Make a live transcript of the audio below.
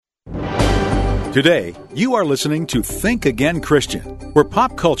Today, you are listening to Think Again Christian, where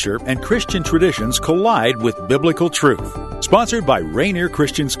pop culture and Christian traditions collide with biblical truth. Sponsored by Rainier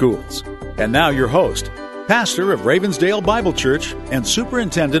Christian Schools. And now your host, pastor of Ravensdale Bible Church and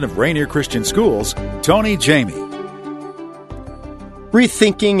superintendent of Rainier Christian Schools, Tony Jamie.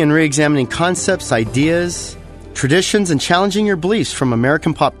 Rethinking and re-examining concepts, ideas, traditions, and challenging your beliefs from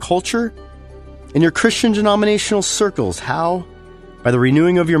American pop culture in your Christian denominational circles. How? By the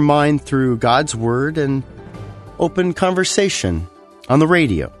renewing of your mind through God's Word and open conversation on the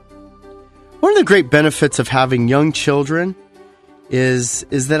radio. One of the great benefits of having young children is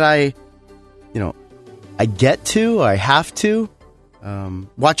that I have to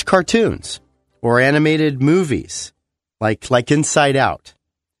watch cartoons or animated movies like Inside Out.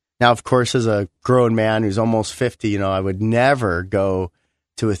 Now, of course, as a grown man who's almost 50, I would never go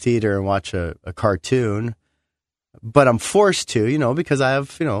to a theater and watch a cartoon. But I'm forced to, because I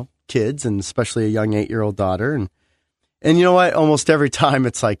have, kids and especially a young 8-year-old daughter. And you know what? Almost every time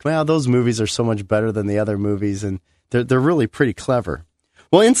it's like, wow, those movies are so much better than the other movies. And they're really pretty clever.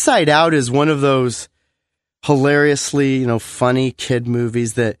 Well, Inside Out is one of those hilariously, funny kid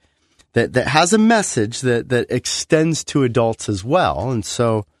movies that has a message that extends to adults as well. And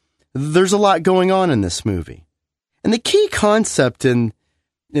so there's a lot going on in this movie. And the key concept in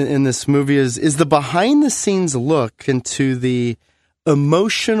this movie is the behind-the-scenes look into the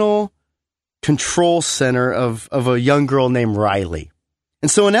emotional control center of a young girl named Riley. And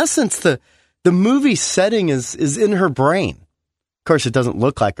so, in essence, the movie setting is in her brain. Of course, it doesn't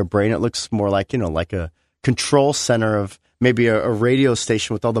look like a brain. It looks more like, like a control center of maybe a radio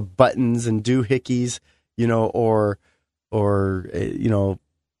station with all the buttons and doohickeys, or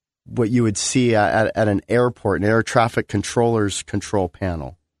what you would see at an airport, an air traffic controller's control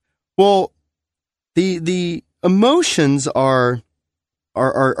panel. Well, the emotions are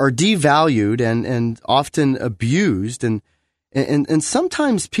devalued and often abused, and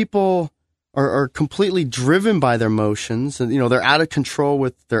sometimes people are completely driven by their emotions, and they're out of control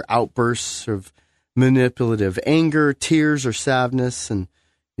with their outbursts of manipulative anger, tears, or sadness, and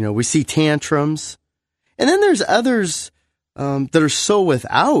we see tantrums, and then there's others that are so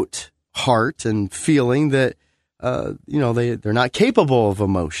without heart and feeling that they're not capable of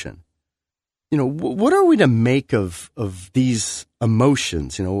emotion. What are we to make of these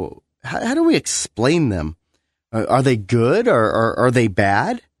emotions? How do we explain them? Are they good or are they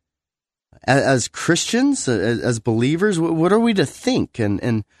bad? As Christians, as believers, what are we to think?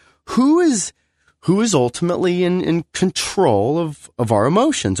 And who is ultimately in control of our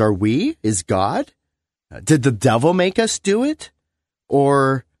emotions? Are we? Is God? Did the devil make us do it?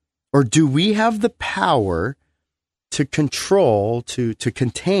 Or do we have the power to control, to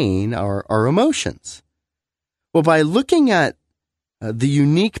contain our emotions? Well, by looking at the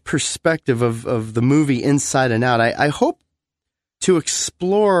unique perspective of the movie Inside and Out, I hope to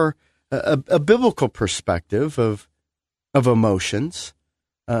explore a biblical perspective of emotions,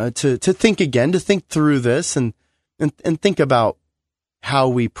 to think again, to think through this and think about how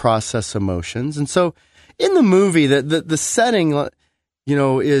we process emotions. And so in the movie, the setting,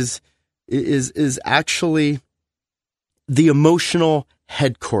 is actually the emotional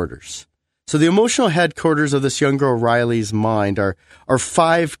headquarters. So the emotional headquarters of this young girl Riley's mind are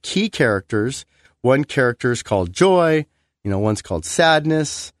 5 key characters. One character is called joy, one's called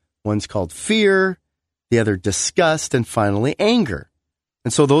sadness, one's called fear, the other disgust, and finally anger.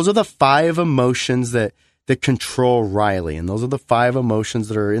 And so those are the 5 emotions that control Riley, and those are the 5 emotions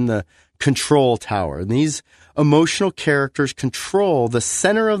that are in the control tower. And these emotional characters control the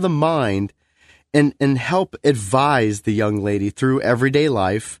center of the mind and help advise the young lady through everyday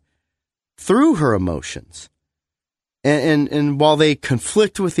life, through her emotions. And while they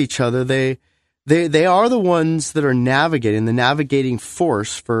conflict with each other, they are the ones that are navigating, the navigating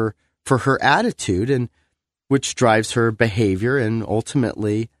force for her attitude, and which drives her behavior and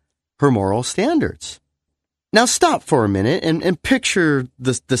ultimately her moral standards. Now stop for a minute and picture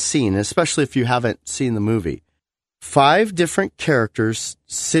the scene, especially if you haven't seen the movie. 5 different characters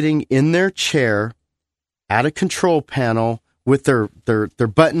sitting in their chair at a control panel with their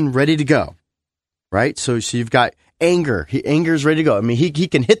button ready to go, right? So you've got anger. Anger's ready to go. I mean, he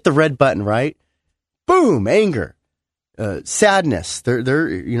can hit the red button, right? Boom, anger. Sadness. They're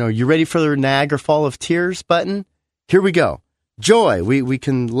you ready for the Niagara Fall of Tears button? Here we go. Joy. We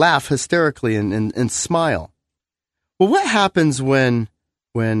can laugh hysterically and smile. Well, what happens when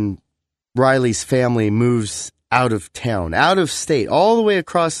Riley's family moves out of town, out of state, all the way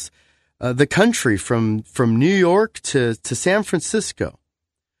across the country from New York to San Francisco?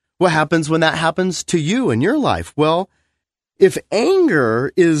 What happens when that happens to you in your life? Well, if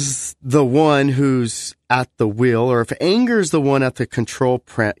anger is the one who's at the wheel, or if anger is the one at the control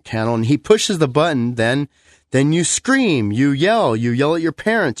panel and he pushes the button, then you scream, you yell at your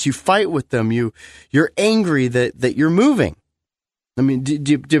parents, you fight with them, you're angry that you're moving. I mean,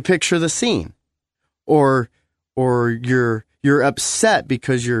 do you picture the scene? Or you're upset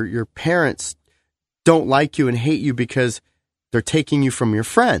because your parents don't like you and hate you because they're taking you from your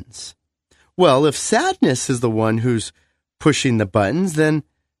friends. Well, if sadness is the one who's pushing the buttons, then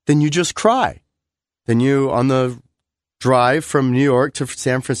you just cry. Then you, on the drive from New York to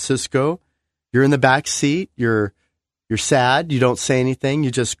San Francisco, you're in the back seat, you're sad, you don't say anything, you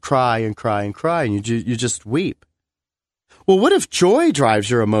just cry and cry and cry, and you just weep. Well, what if joy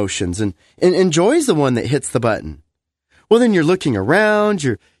drives your emotions and joy is the one that hits the button? Well, then you're looking around,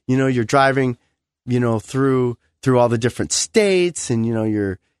 you're driving, through all the different states, and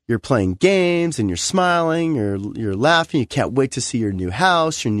you're playing games and you're smiling, you're laughing, you can't wait to see your new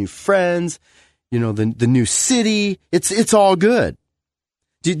house, your new friends, the new city. It's all good.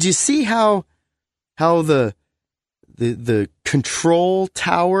 Do you see how the control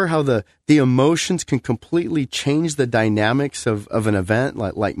tower, how the emotions can completely change the dynamics of an event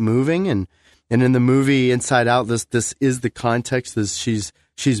like moving, and in the movie Inside Out, this is the context as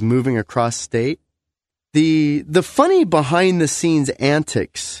she's moving across state. The funny behind the scenes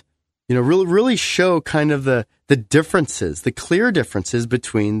antics, really show kind of the differences, the clear differences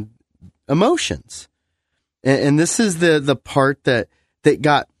between emotions. And this is the part that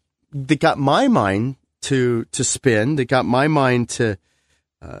got my mind to spin, that got my mind to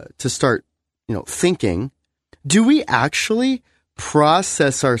start, thinking. Do we actually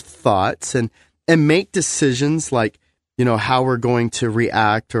process our thoughts and make decisions like, how we're going to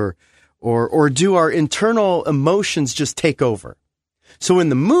react, or do our internal emotions just take over? So in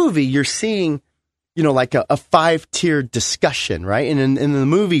the movie, you're seeing, like a 5-tier discussion, right? And in the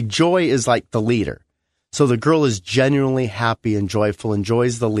movie, joy is like the leader. So the girl is genuinely happy and joyful, and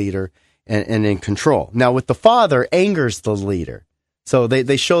joy's the leader and in control. Now with the father, anger's the leader. So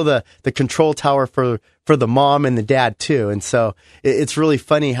they show the control tower for the mom and the dad too. And so it's really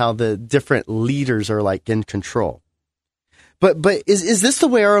funny how the different leaders are like in control. But is this the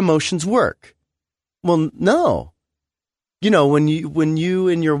way our emotions work? Well, no. When you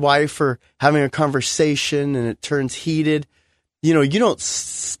and your wife are having a conversation and it turns heated, you don't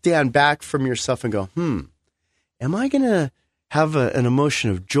stand back from yourself and go, am I going to have an emotion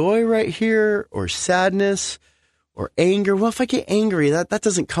of joy right here, or sadness, or anger? Well, if I get angry, that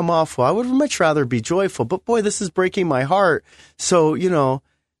doesn't come off well. I would much rather be joyful, but boy, this is breaking my heart. So,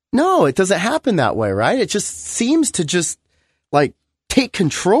 no, it doesn't happen that way, right? It just seems to just like take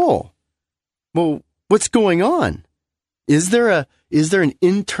control. Well, what's going on? Is there an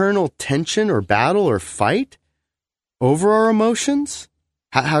internal tension or battle or fight over our emotions?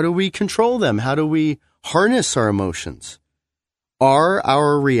 How do we control them? How do we harness our emotions? Are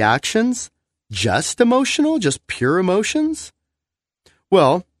our reactions just emotional, just pure emotions?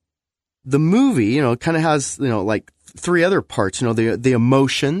 Well, the movie, kind of has, like 3 other parts, the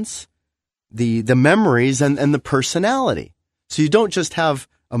emotions, the memories, and the personality. So you don't just have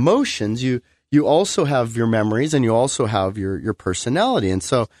emotions, you also have your memories, and you also have your personality. And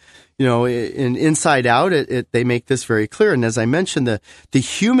so, in Inside Out, they make this very clear. And as I mentioned, the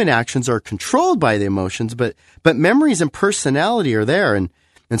human actions are controlled by the emotions, but memories and personality are there. And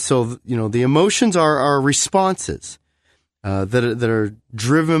so, the emotions are responses that are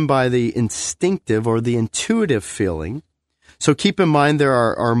driven by the instinctive or the intuitive feeling. So keep in mind there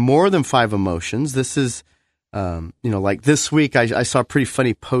are more than 5 emotions. This is, like this week I saw a pretty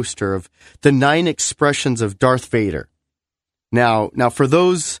funny poster of the 9 expressions of Darth Vader. Now for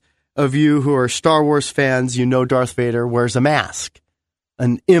those of you who are Star Wars fans, Darth Vader wears a mask,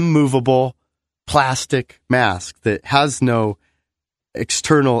 an immovable plastic mask that has no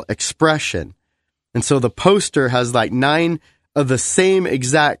external expression. And so the poster has like 9 of the same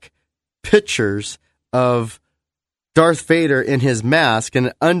exact pictures of Darth Vader in his mask,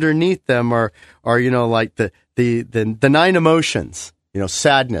 and underneath them are like the 9 emotions.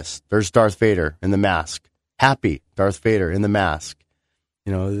 Sadness, there's Darth Vader in the mask. Happy, Darth Vader in the mask.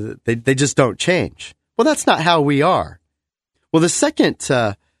 They just don't change. Well, that's not how we are. Well, the second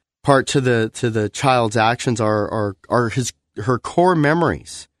part to the child's actions are her core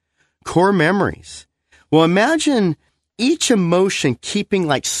memories. Core memories. Well, imagine each emotion keeping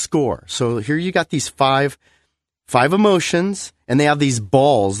like score. So here you got these five emotions, and they have these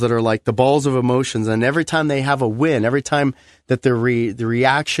balls that are like the balls of emotions. And every time they have a win, every time that the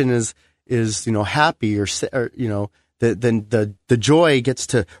reaction is happy or then the joy gets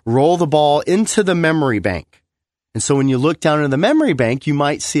to roll the ball into the memory bank. And so when you look down into the memory bank, you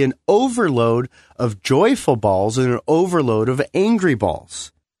might see an overload of joyful balls and an overload of angry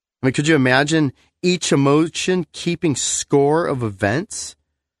balls. I mean, could you imagine each emotion keeping score of events?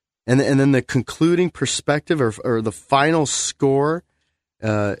 And then the concluding perspective or the final score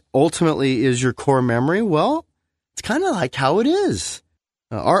ultimately is your core memory? Well, it's kind of like how it is.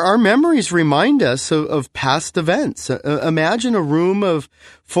 Our memories remind us of past events. Imagine a room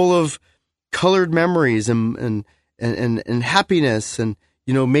full of colored memories and happiness, and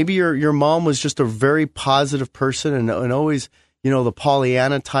maybe your mom was just a very positive person and always the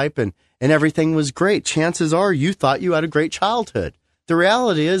Pollyanna type, and everything was great. Chances are you thought you had a great childhood. The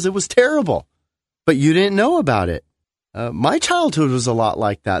reality is it was terrible, but you didn't know about it. My childhood was a lot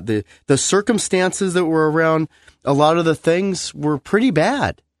like that. The circumstances that were around a lot of the things were pretty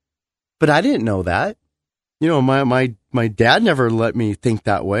bad, but I didn't know that. My dad never let me think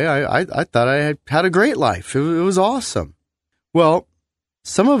that way. I thought I had a great life. It was awesome. Well,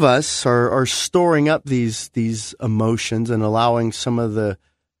 some of us are storing up these emotions and allowing some of the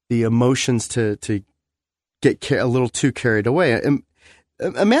emotions to get a little too carried away. And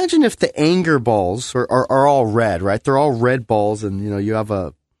imagine if the anger balls are all red, right? They're all red balls, and you have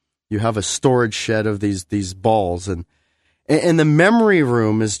a storage shed of these balls, and the memory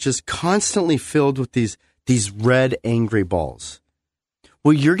room is just constantly filled with these red angry balls.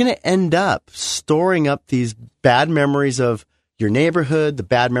 Well, you're going to end up storing up these bad memories of your neighborhood, the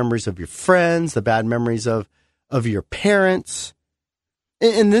bad memories of your friends, the bad memories of your parents.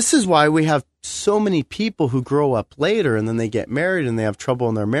 And this is why we have so many people who grow up later and then they get married and they have trouble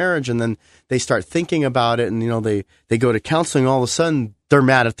in their marriage, and then they start thinking about it, and they go to counseling, and all of a sudden they're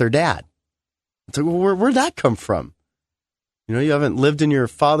mad at their dad. It's like, well, where'd that come from? You haven't lived in your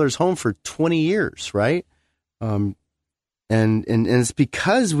father's home for 20 years, right? And it's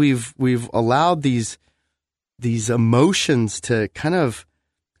because we've allowed these emotions to kind of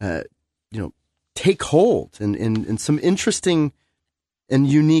take hold in some interesting and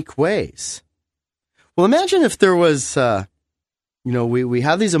unique ways. Well, imagine if there was we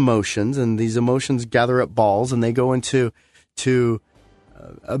have these emotions, and these emotions gather up balls and they go into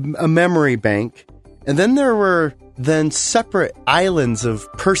a memory bank, and then there were separate islands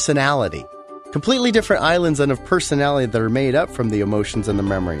of personality. Completely different islands of personality that are made up from the emotions and the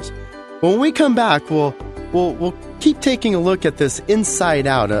memories. When we come back, we'll keep taking a look at this inside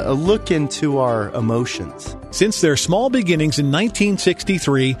out, a look into our emotions. Since their small beginnings in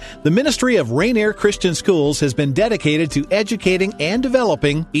 1963, the ministry of Rainier Christian Schools has been dedicated to educating and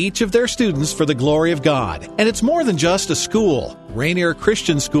developing each of their students for the glory of God. And it's more than just a school. Rainier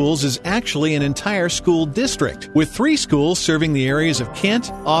Christian Schools is actually an entire school district, with 3 schools serving the areas of Kent,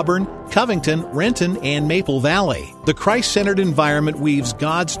 Auburn, Covington, Renton, and Maple Valley. The Christ-centered environment weaves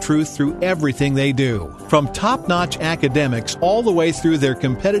God's truth through everything they do, from top-notch academics all the way through their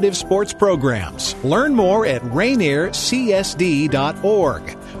competitive sports programs. Learn more at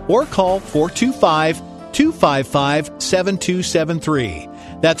rainiercsd.org or call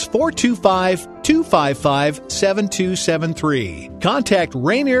 425-255-7273. That's 425-255-7273. Contact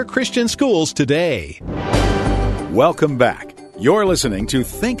Rainier Christian Schools today. Welcome back. You're listening to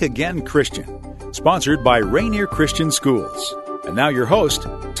Think Again Christian, sponsored by Rainier Christian Schools. And now your host,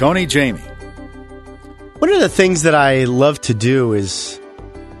 Tony Jamie. One of the things that I love to do is,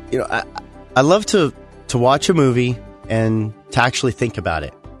 I love to watch a movie and to actually think about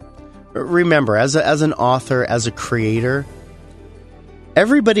it. Remember, as an author, as a creator,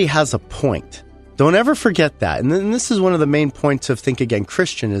 everybody has a point. Don't ever forget that. And this is one of the main points of Think Again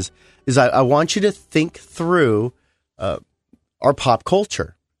Christian is I want you to think through our pop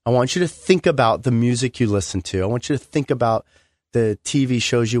culture. I want you to think about the music you listen to. I want you to think about the TV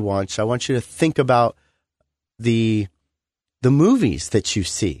shows you watch. I want you to think about the movies that you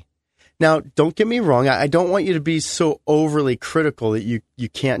see. Now, don't get me wrong. I don't want you to be so overly critical that you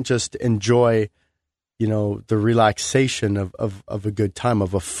can't just enjoy, the relaxation of a good time,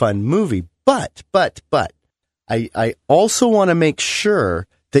 of a fun movie. But I also want to make sure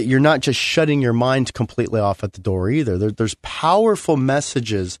that you're not just shutting your mind completely off at the door either. There's powerful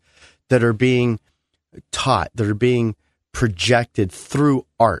messages that are being taught, that are being projected through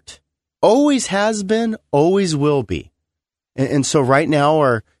art. Always has been, always will be. And so right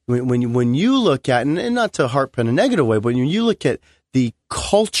now, when you look at, and not to harp in a negative way, but when you look at the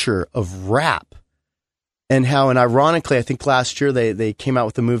culture of rap and how, and ironically, I think last year they came out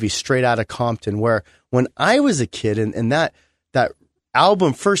with the movie Straight Outta Compton, where when I was a kid and that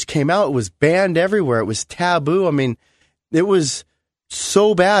album first came out, it was banned everywhere. It was taboo. I mean, it was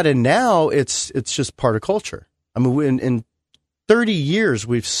so bad, and now it's just part of culture. I mean, in 30 years,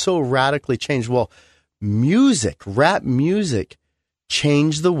 we've so radically changed. Well, rap music,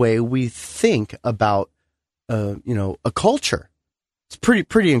 changed the way we think about, a culture. It's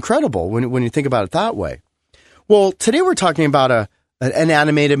pretty incredible when you think about it that way. Well, today we're talking about an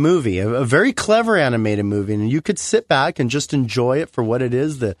animated movie, a very clever animated movie, and you could sit back and just enjoy it for what it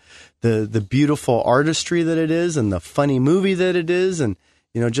is, the beautiful artistry that it is, and the funny movie that it is, and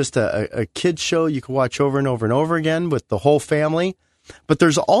just a kid's show you can watch over and over and over again with the whole family. But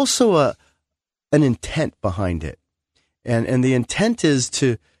there's also an intent behind it, and the intent is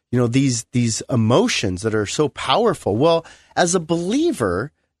to these emotions that are so powerful. Well, as a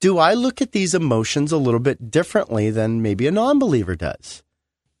believer, do I look at these emotions a little bit differently than maybe a non-believer does?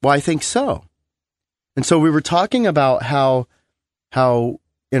 Well, I think so. And so we were talking about how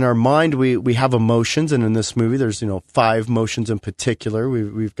in our mind we have emotions, and in this movie there's 5 emotions in particular.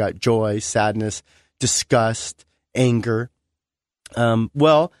 We've got joy, sadness, disgust, anger.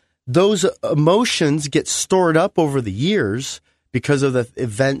 Well, those emotions get stored up over the years because of the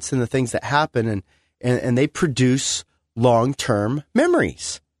events and the things that happen, and they produce long-term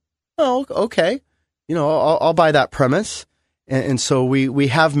memories. Oh, okay. I'll buy that premise. And so we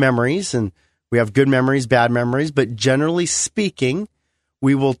have memories, and we have good memories, bad memories, but generally speaking,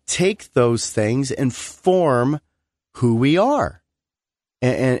 we will take those things and form who we are.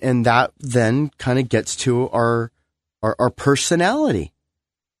 And that then kind of gets to our personality.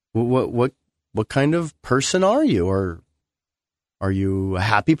 What kind of person are you? Or are you a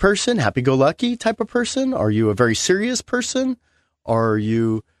happy person, happy-go-lucky type of person? Are you a very serious person? Are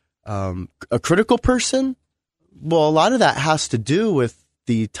you a critical person? Well, a lot of that has to do with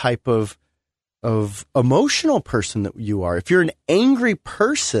the type of emotional person that you are. If you're an angry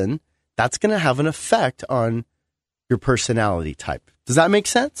person, that's going to have an effect on your personality type. Does that make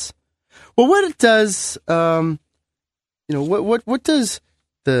sense? Well, what it does, what does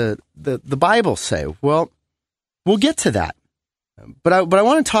the Bible say? Well, we'll get to that. But I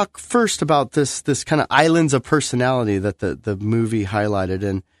want to talk first about this kind of islands of personality that the movie highlighted.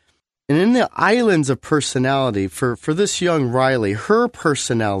 And in the islands of personality, for this young Riley, her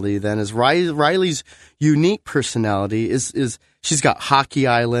personality then is Riley's unique personality is she's got Hockey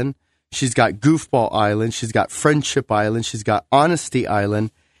Island, she's got Goofball Island, she's got Friendship Island, she's got Honesty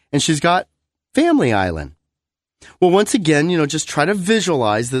Island, and she's got Family Island. Well, once again, just try to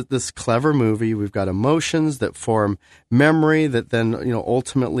visualize this clever movie. We've got emotions that form memory that then,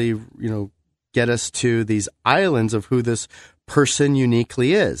 ultimately, get us to these islands of who this person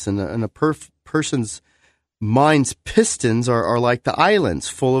uniquely is. And a person's mind's pistons are like the islands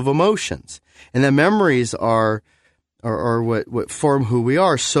full of emotions. And the memories are what form who we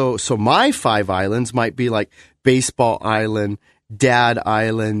are. So my 5 islands might be like Baseball Island, Dad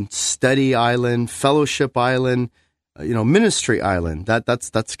Island, Study Island, Fellowship Island, Ministry Island.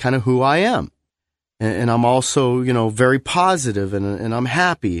 That's kind of who I am. And I'm also, very positive and I'm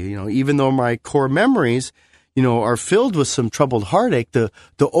happy, even though my core memories, are filled with some troubled heartache. The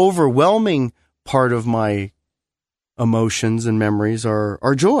overwhelming part of my emotions and memories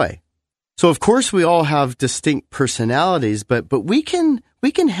are joy. So of course we all have distinct personalities, but we can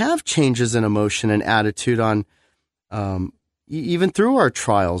have changes in emotion and attitude on, even through our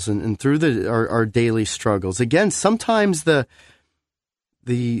trials and through our daily struggles. Again, sometimes the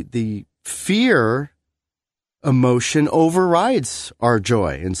fear emotion overrides our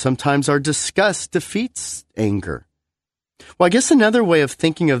joy, and sometimes our disgust defeats anger. Well, I guess another way of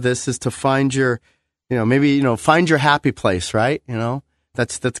thinking of this is to find your, find your happy place, right?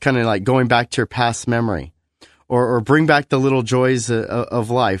 That's kind of like going back to your past memory, or bring back the little joys of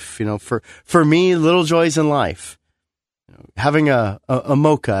life. For me, little joys in life. Having a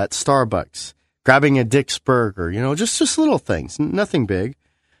mocha at Starbucks, grabbing a Dick's burger, just little things, nothing big.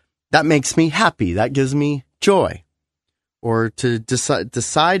 That makes me happy. That gives me joy. Or to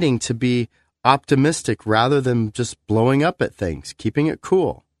deciding to be optimistic rather than just blowing up at things, keeping it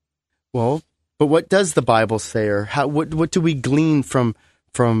cool. Well, but what does the Bible say, or what do we glean from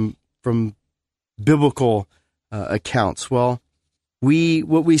biblical accounts? Well,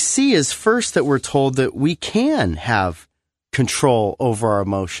 what we see is first that we're told that we can have control over our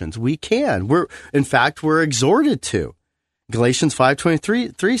emotions. We can. We're exhorted to. Galatians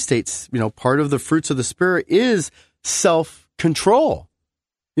 5:23 states, part of the fruits of the Spirit is self-control.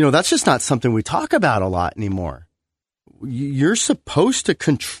 That's just not something we talk about a lot anymore. You're supposed to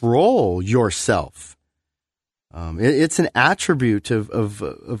control yourself. It's an attribute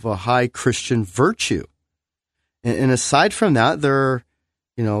of a high Christian virtue. And aside from that, there are,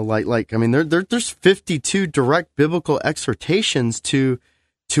 there's 52 direct biblical exhortations to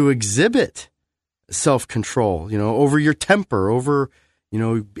exhibit self-control, over your temper, over,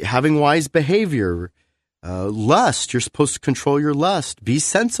 having wise behavior, Lust, you're supposed to control your lust. Be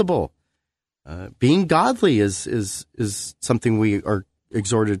sensible. Being godly is something we are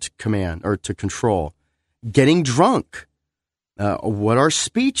exhorted to command or to control. Getting drunk. What our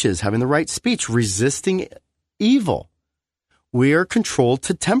speech is, having the right speech, resisting evil. We are controlled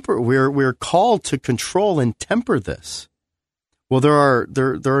to temper. We're called to control and temper this. Well, there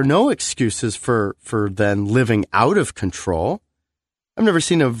are no excuses for then living out of control. I've never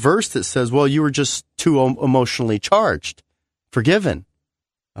seen a verse that says, well, you were just too emotionally charged, forgiven.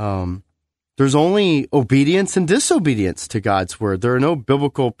 There's only obedience and disobedience to God's word. There are no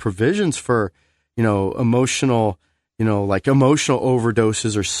biblical provisions for, emotional, like emotional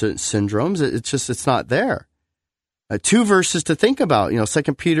overdoses or syndromes. It's not there. 2 verses to think about,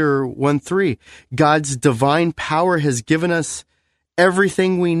 2 Peter 1:3. God's divine power has given us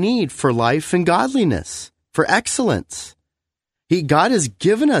everything we need for life and godliness, for excellence. God has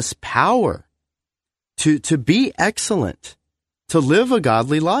given us power to be excellent, to live a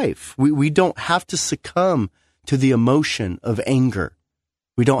godly life. We don't have to succumb to the emotion of anger.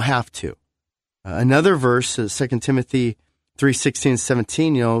 We don't have to. Another verse is 2 Timothy 3:16 and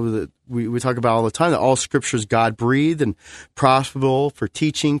 17, that we talk about all the time, that all scripture is God-breathed and profitable for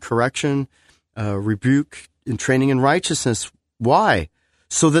teaching, correction, rebuke, and training in righteousness. Why?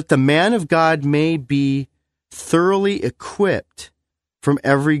 So that the man of God may be thoroughly equipped from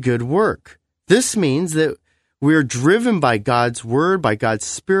every good work. This means that we are driven by God's word, by God's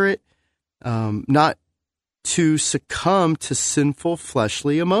spirit, not to succumb to sinful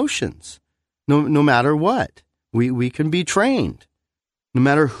fleshly emotions, no matter what. We can be trained. No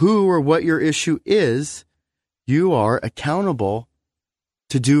matter who or what your issue is, you are accountable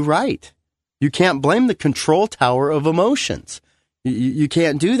to do right. You can't blame the control tower of emotions. You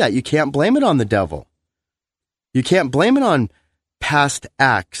can't do that. You can't blame it on the devil. You can't blame it on past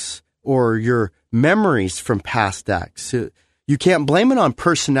acts or your memories from past acts. You can't blame it on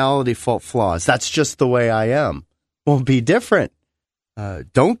personality flaws. That's just the way I am. Well, be different.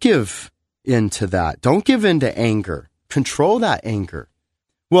 Don't give into that. Don't give in to anger. Control that anger.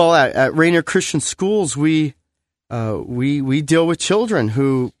 Well, at Rainier Christian Schools, we deal with children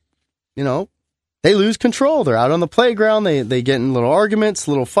who, they lose control. They're out on the playground. They get in little arguments,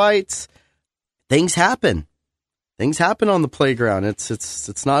 little fights. Things happen. Things happen on the playground.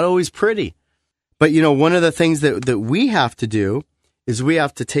 It's not always pretty. But, one of the things that we have to do is we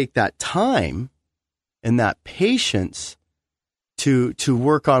have to take that time and that patience to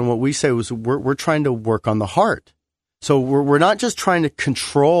work on what we say was we're trying to work on the heart. So we're not just trying to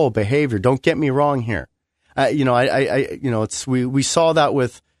control behavior. Don't get me wrong here. We saw that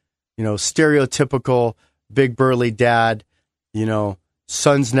with, stereotypical big burly dad,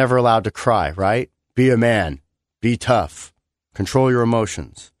 son's never allowed to cry, right? Be a man, be tough, control your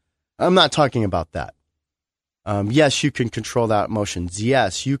emotions. I'm not talking about that. Yes, you can control that emotions.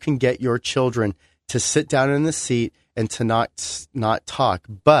 Yes, you can get your children to sit down in the seat and to not talk,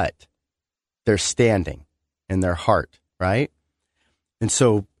 but they're standing in their heart, right? And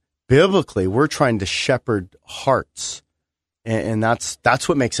so biblically, we're trying to shepherd hearts, and that's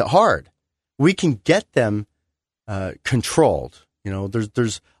what makes it hard. We can get them controlled.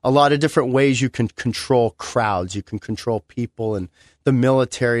 There's a lot of different ways you can control crowds. You can control people, and the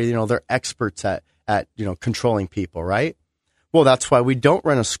military, they're experts at controlling people, right? Well, that's why we don't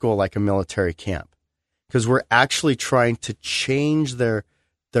run a school like a military camp, because we're actually trying to change their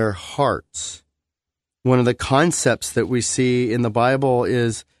hearts. One of the concepts that we see in the Bible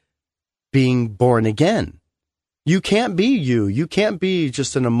is being born again. You can't be you. You can't be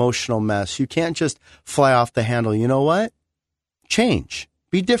just an emotional mess. You can't just fly off the handle. You know what? Change.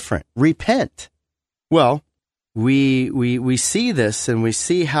 Be different. Repent. Well, we see this, and we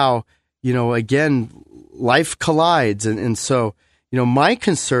see how, again, life collides. And so, my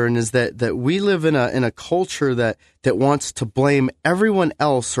concern is that we live in a culture that wants to blame everyone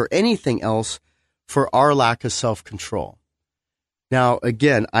else or anything else for our lack of self-control. Now,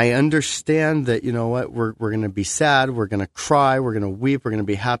 again, I understand that, we're going to be sad, we're going to cry, we're going to weep, we're going to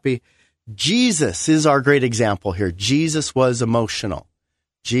be happy. Jesus is our great example here. Jesus was emotional.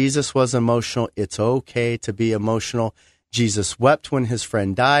 Jesus was emotional. It's okay to be emotional. Jesus wept when his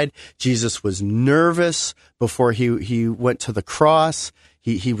friend died. Jesus was nervous before he went to the cross.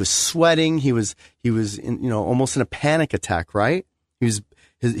 He was sweating. He was in, almost in a panic attack, right? He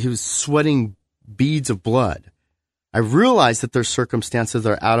was sweating beads of blood. I realize that there's circumstances that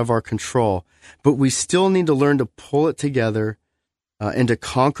are out of our control, but we still need to learn to pull it together and to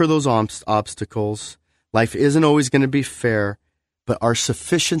conquer those obstacles. Life isn't always going to be fair, but our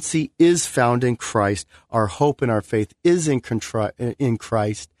sufficiency is found in Christ. Our hope and our faith is in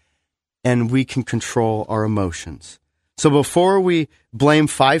Christ. and we can control our emotions. So before we blame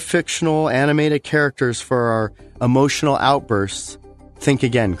 5 fictional animated characters for our emotional outbursts, think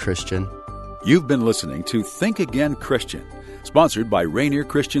again, Christian. You've been listening to Think Again Christian, sponsored by Rainier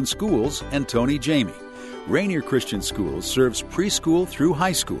Christian Schools and Tony Jamie. Rainier Christian Schools serves preschool through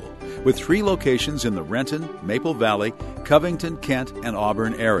high school with 3 locations in the Renton, Maple Valley, Covington, Kent, and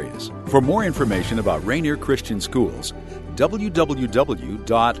Auburn areas. For more information about Rainier Christian Schools,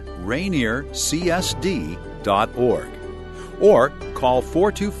 www.rainiercsd.org or call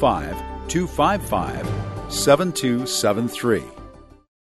 425-255-7273.